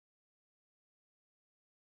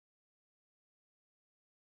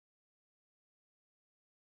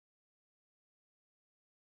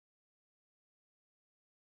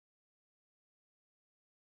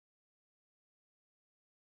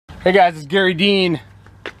Hey guys, it's Garry Dean,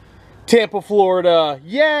 Tampa, Florida.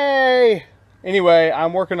 Yay! Anyway,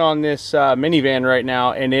 I'm working on this minivan right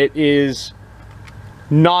now, and it is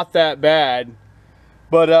not that bad.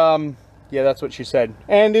 But yeah, that's what she said.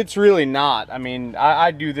 And it's really not. I mean,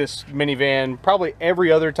 I do this minivan probably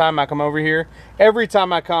every other time I come over here. Every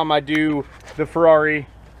time I come, I do the Ferrari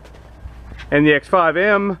and the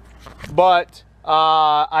X5M, but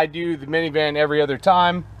I do the minivan every other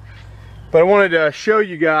time. But I wanted to show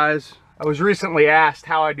you guys, I was recently asked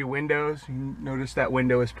how I do windows. You notice that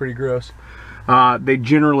window is pretty gross. They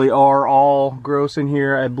generally are all gross in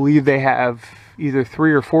here. I believe they have either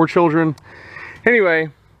 3 or 4 children. Anyway,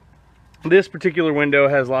 this particular window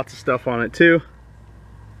has lots of stuff on it too.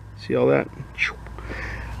 See all that?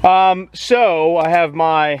 So I have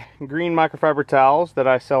my green microfiber towels that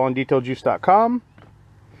I sell on detailjuice.com.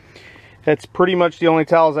 That's pretty much the only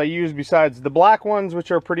towels I use besides the black ones,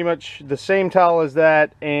 which are pretty much the same towel as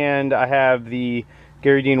that. And I have the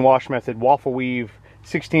Garry Dean Wash Method Waffle Weave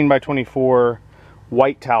 16 by 24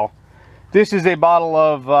 white towel. This is a bottle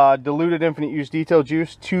of diluted infinite use detail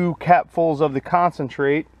juice, 2 capfuls of the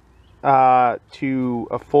concentrate to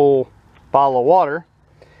a full bottle of water.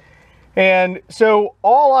 And so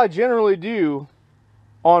all I generally do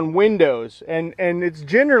on windows, and it's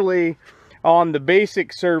generally on the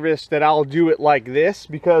basic service that I'll do it like this,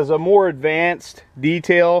 because a more advanced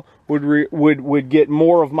detail would get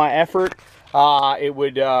more of my effort. It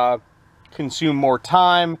would consume more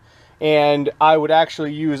time, and I would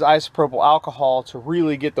actually use isopropyl alcohol to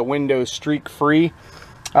really get the windows streak free.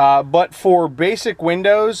 But for basic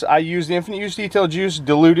windows, I use the infinite use detail juice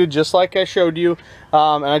diluted just like I showed you,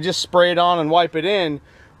 and I just spray it on and wipe it in.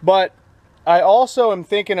 But I also am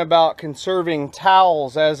thinking about conserving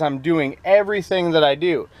towels as I'm doing everything that I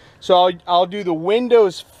do. So I'll do the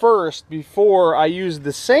windows first before I use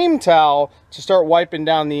the same towel to start wiping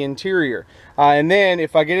down the interior. And then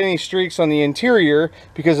if I get any streaks on the interior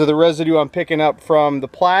because of the residue I'm picking up from the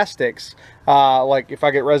plastics, like if I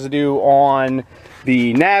get residue on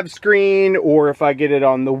the nav screen, or if I get it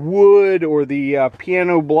on the wood or the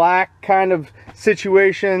piano black kind of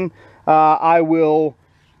situation, I will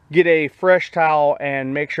get a fresh towel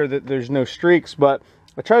and make sure that there's no streaks. But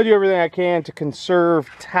I try to do everything I can to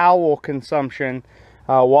conserve towel consumption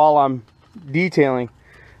while I'm detailing.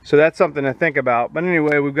 So that's something to think about. But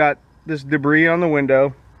anyway, we've got this debris on the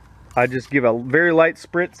window. I just give a very light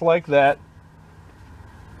spritz like that,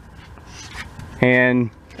 and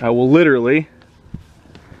I will literally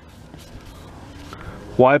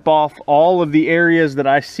wipe off all of the areas that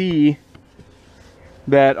I see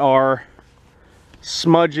that are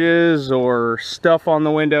smudges or stuff on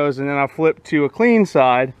the windows, and then I'll flip to a clean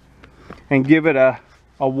side and give it a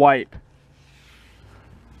wipe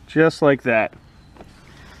just like that.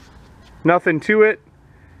 Nothing to it.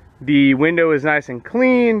 The window is nice and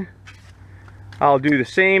clean. I'll do the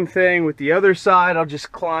same thing with the other side. I'll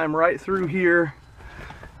just climb right through here,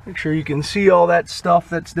 make sure you can see all that stuff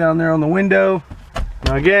that's down there on the window.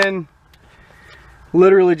 Now again,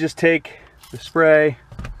 literally just take the spray,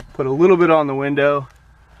 put a little bit on the window.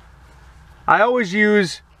 I always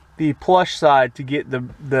use the plush side to get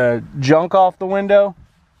the junk off the window,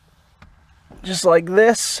 just like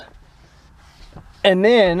this. And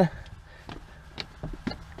then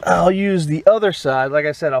I'll use the other side. Like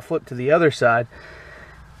I said, I'll flip to the other side,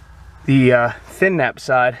 the thin nap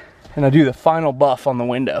side, and I'll do the final buff on the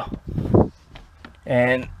window.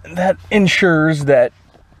 And that ensures that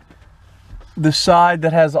the side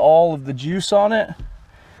that has all of the juice on it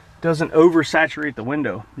doesn't oversaturate the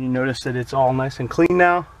window. You notice that it's all nice and clean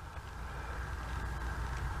now.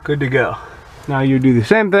 Good to go. Now you do the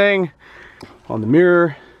same thing on the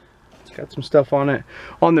mirror. It's got some stuff on it.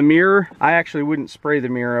 On the mirror, I actually wouldn't spray the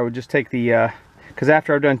mirror. I would just take the, because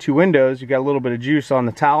after I've done 2 windows, you got a little bit of juice on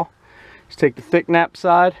the towel. Just take the thick nap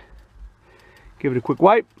side, give it a quick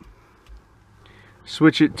wipe,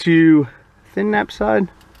 switch it to thin nap side,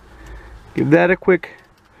 give that a quick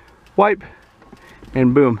wipe,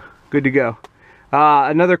 and boom, good to go.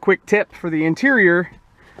 Another quick tip for the interior,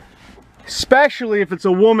 especially if it's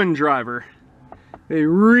a woman driver, they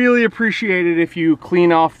really appreciate it if you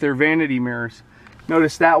clean off their vanity mirrors.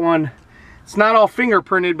 Notice that one, it's not all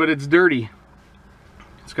fingerprinted, but it's dirty.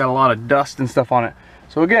 It's got a lot of dust and stuff on it.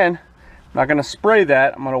 So again, I'm not gonna spray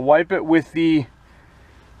that. I'm gonna wipe it with the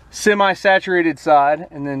semi-saturated side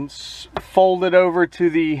and then fold it over to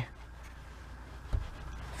the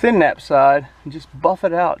thin nap side and just buff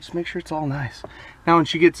it out. Just make sure it's all nice. Now when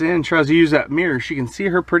she gets in and tries to use that mirror, she can see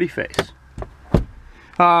her pretty face.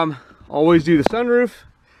 Always do the sunroof.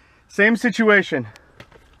 Same situation.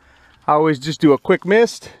 I always just do a quick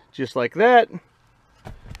mist, just like that.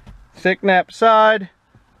 thick nap side.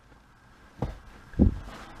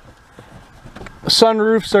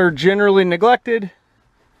 Sunroofs are generally neglected.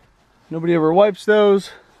 Nobody ever wipes those,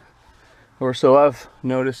 or so I've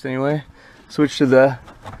noticed anyway. Switch to the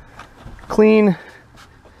clean,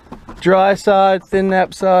 dry side, thin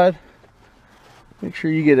nap side. Make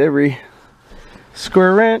sure you get every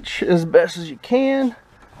square inch as best as you can.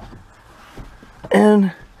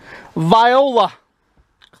 And viola,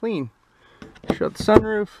 clean. Shut the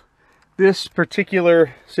sunroof. This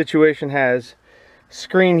particular situation has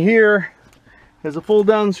screen here, has a fold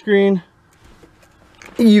down screen.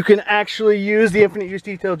 You can actually use the infinite use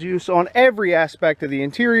detail juice on every aspect of the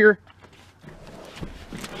interior.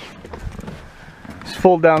 Just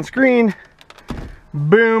fold down screen,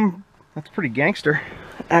 boom. That's pretty gangster,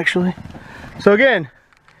 actually. So again,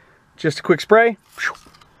 just a quick spray.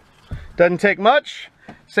 Doesn't take much.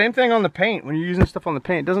 Same thing on the paint. When you're using stuff on the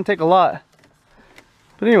paint, it doesn't take a lot.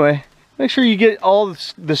 But anyway, make sure you get all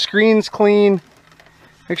the screens clean.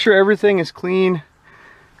 Make sure everything is clean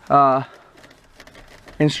and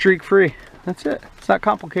streak free. That's it. It's not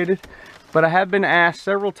complicated. But I have been asked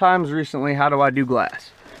several times recently, how do I do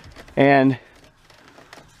glass? And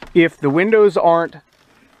if the windows aren't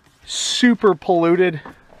super polluted,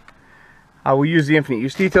 I will use the infinite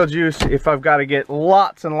use detail juice. If I've got to get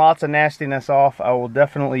lots and lots of nastiness off, I will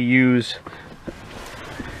definitely use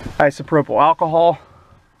isopropyl alcohol.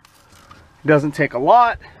 It doesn't take a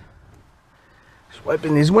lot. Just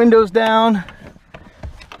wiping these windows down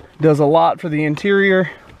does a lot for the interior.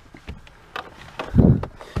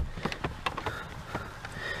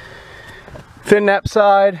 Thin nap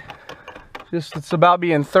side, just it's about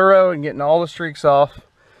being thorough and getting all the streaks off.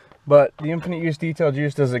 But the infinite use detail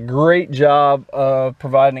juice does a great job of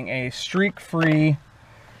providing a streak-free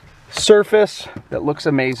surface that looks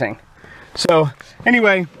amazing. So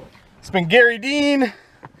anyway, it's been Garry Dean,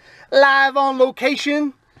 live on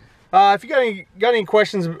location. If you got any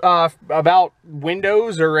questions about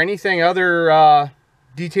windows or anything other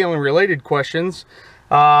detailing related questions,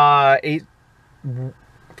 I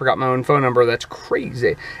forgot my own phone number. That's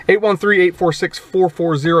crazy.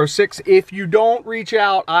 813-846-4406. If you don't reach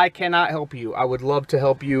out, I cannot help you. I would love to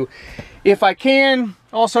help you if I can.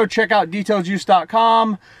 Also, check out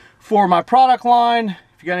detailjuice.com for my product line.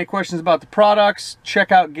 If you got any questions about the products,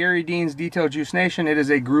 check out Garry Dean's Detail Juice Nation. It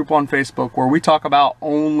is a group on Facebook where we talk about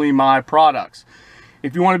only my products.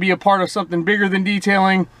 If you want to be a part of something bigger than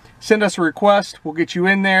detailing, send us a request. We'll get you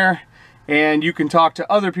in there. And you can talk to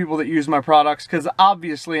other people that use my products, because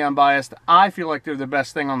obviously I'm biased. I feel like they're the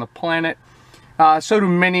best thing on the planet. So do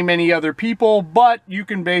many, many other people, but you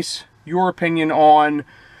can base your opinion on,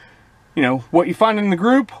 you know, what you find in the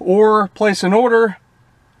group, or place an order.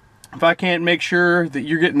 If I can't make sure that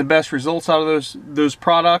you're getting the best results out of those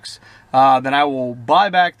products, then I will buy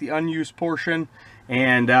back the unused portion,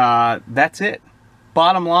 and that's it.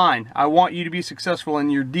 Bottom line, I want you to be successful in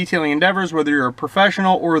your detailing endeavors, whether you're a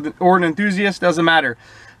professional or an enthusiast, doesn't matter.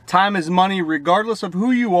 Time is money regardless of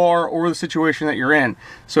who you are or the situation that you're in.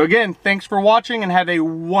 So again, thanks for watching and have a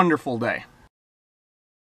wonderful day.